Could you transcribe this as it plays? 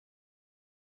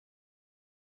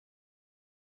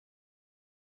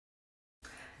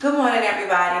Good morning,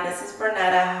 everybody. This is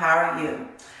Bernetta. How are you?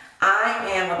 I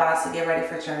am about to get ready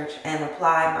for church and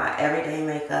apply my everyday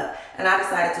makeup, and I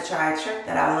decided to try a trick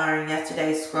that I learned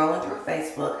yesterday scrolling through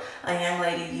Facebook. A young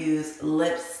lady used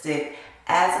lipstick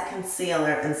as a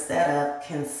concealer instead of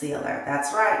concealer.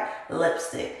 That's right,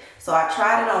 lipstick. So I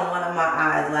tried it on one of my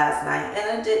eyes last night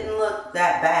and it didn't look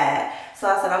that bad. So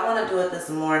I said I'm going to do it this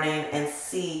morning and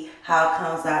see how it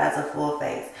comes out as a full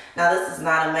face. Now this is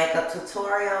not a makeup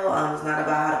tutorial. It's not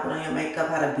about how to put on your makeup,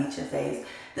 how to beat your face.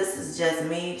 This is just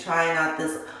me trying out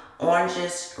this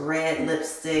orangish red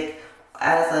lipstick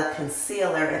as a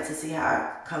concealer and to see how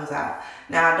it comes out.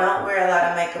 Now I don't wear a lot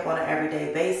of makeup on an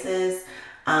everyday basis.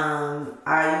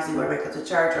 I usually wear makeup to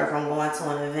church or if I'm going to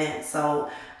an event, so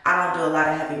I don't do a lot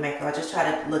of heavy makeup. I just try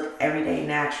to look everyday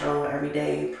natural,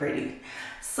 everyday pretty.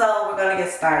 So we're gonna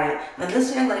get started. Now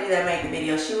this young lady that made the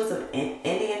video, she was of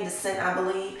Indian descent, I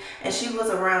believe, and she was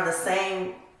around the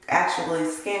same actually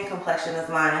skin complexion as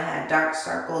mine and had dark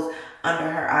circles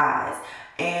under her eyes.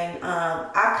 And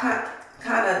I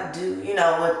kind of do, you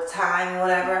know, with time,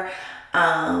 whatever.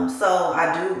 So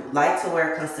I do like to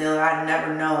wear concealer. I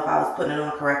never know if I was putting it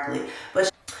on correctly. But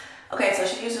okay, so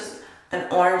she uses an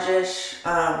orangish,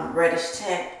 reddish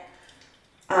tint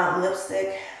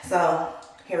lipstick. So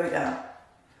here we go.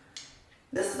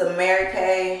 This is a Mary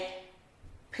Kay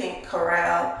Pink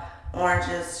Coral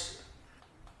Oranges.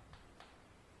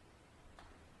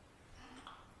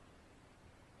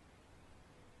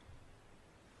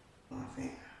 My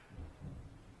finger.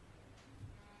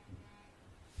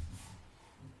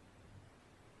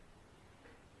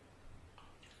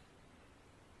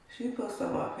 She put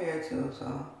some up here too,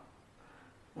 so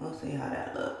we'll see how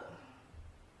that looks.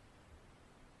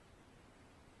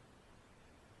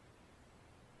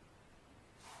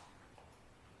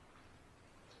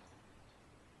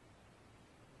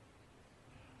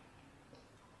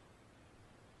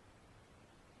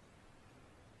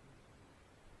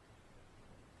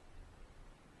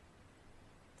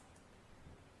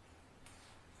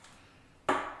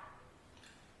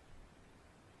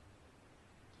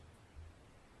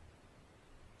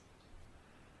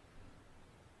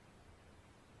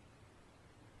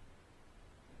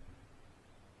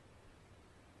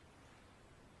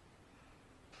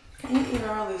 Can you even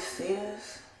really see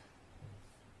this?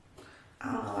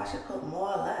 I don't know if I should put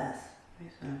more or less. Let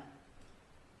me see.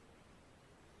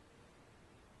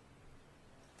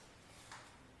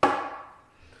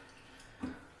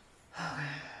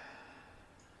 Okay.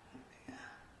 Yeah.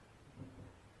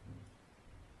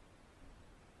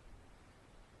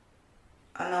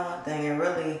 I know one thing, it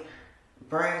really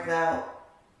brings out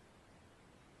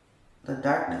the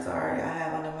darkness already I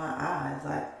have under my eyes.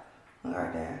 Like, look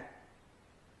right there.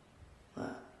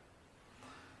 Look.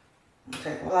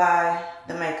 Okay, apply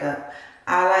the makeup.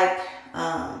 I like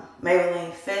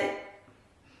Maybelline Fit.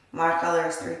 My color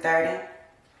is 330.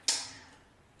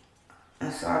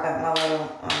 And so I got my little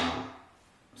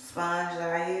sponge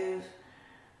that I use.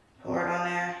 Pour it on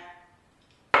there.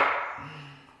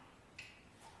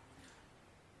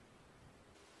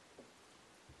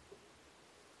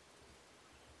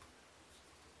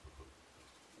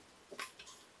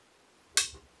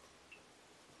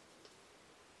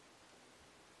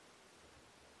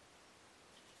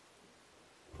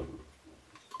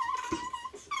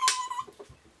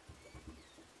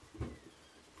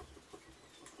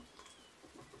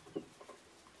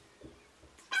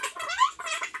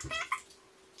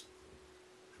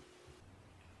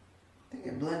 I think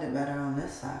it blended better on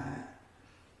this side.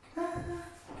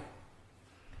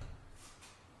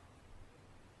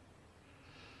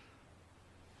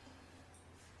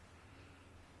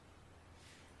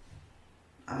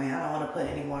 I mean, I don't want to put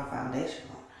any more foundation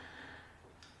on.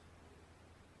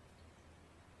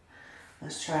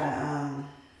 Let's try to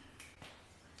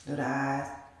do the eyes.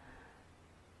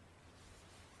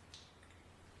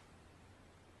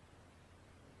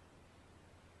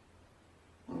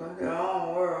 Look at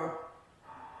all world.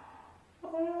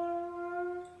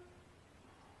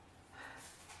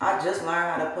 I just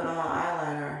learned how to put on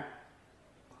eyeliner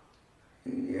a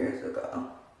few years ago.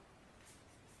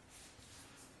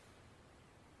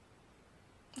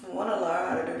 I want to learn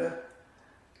how to do the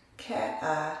cat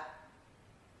eye.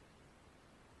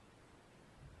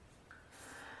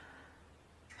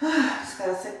 Just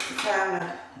gotta take the time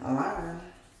to learn.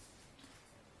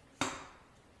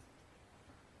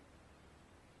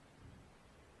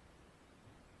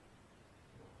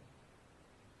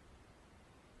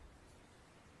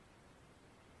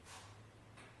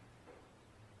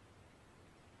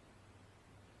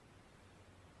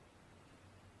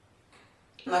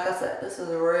 Like I said, this is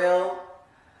real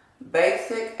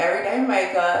basic everyday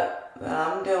makeup that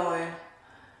I'm doing.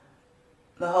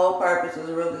 The whole purpose is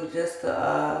really just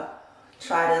to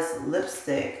try this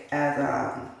lipstick as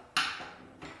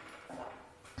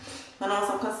putting on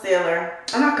some concealer.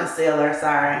 Not concealer,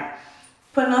 sorry.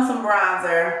 Putting on some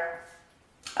bronzer.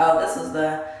 Oh, this is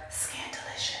the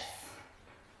Scandalicious.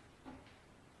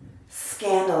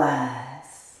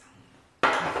 Scandalize.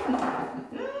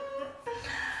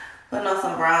 Putting on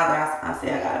some bronzer. I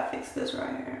see I gotta fix this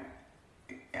right here.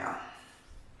 Yeah.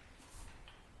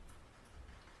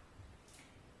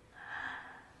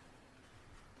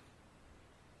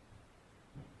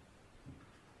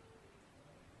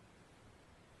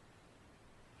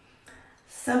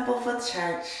 Simple for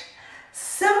church,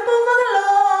 simple for the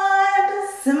Lord,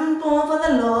 simple for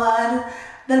the Lord.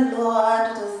 The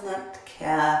Lord does not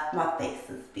care if my face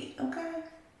is beat, okay?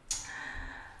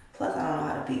 Plus, I don't know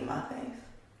how to beat my face.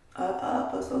 I'll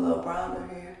put some little bronzer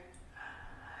here.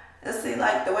 And see,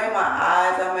 like the way my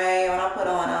eyes are made, when I put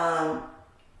on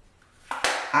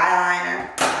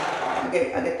eyeliner, I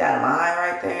get that line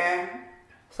right there.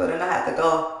 So then I have to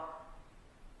go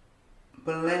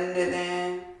blend it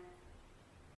in.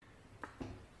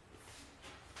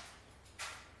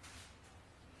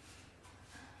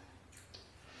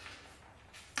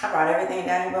 I brought everything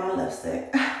down here but my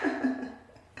lipstick.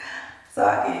 So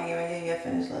I can't even give you a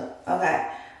finished look. Okay.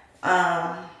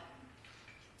 I'll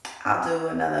do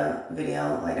another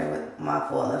video later with my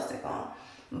full lipstick on.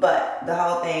 But the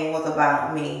whole thing was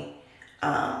about me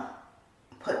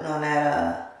putting on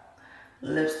that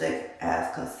lipstick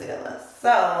as concealer.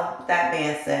 So that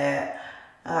being said,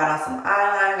 I got on some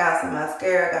eyeliner, got some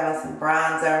mascara, got on some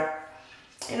bronzer.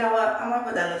 You know what? I'm gonna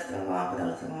put that lipstick on. I'm gonna put that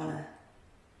lipstick on there.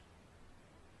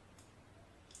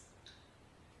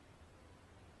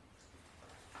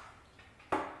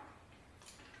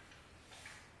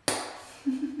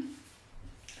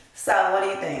 So, what do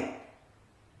you think?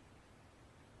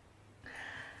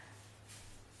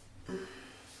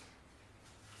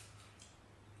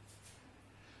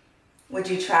 Would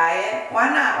you try it? Why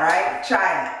not, right? Try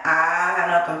it. I have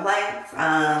no complaints.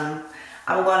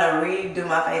 I'm going to redo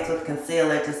my face with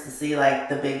concealer just to see like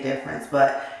the big difference,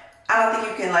 but I don't think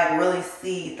you can like really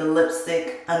see the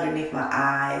lipstick underneath my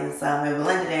eyes. It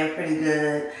blended in pretty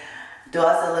good. Do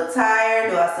I still look tired?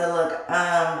 Do I still look,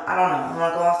 I don't know. I'm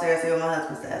going to go upstairs and see what my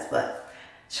husband says, but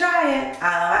try it.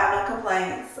 I have no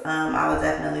complaints. I would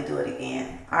definitely do it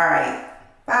again. All right.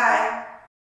 Bye.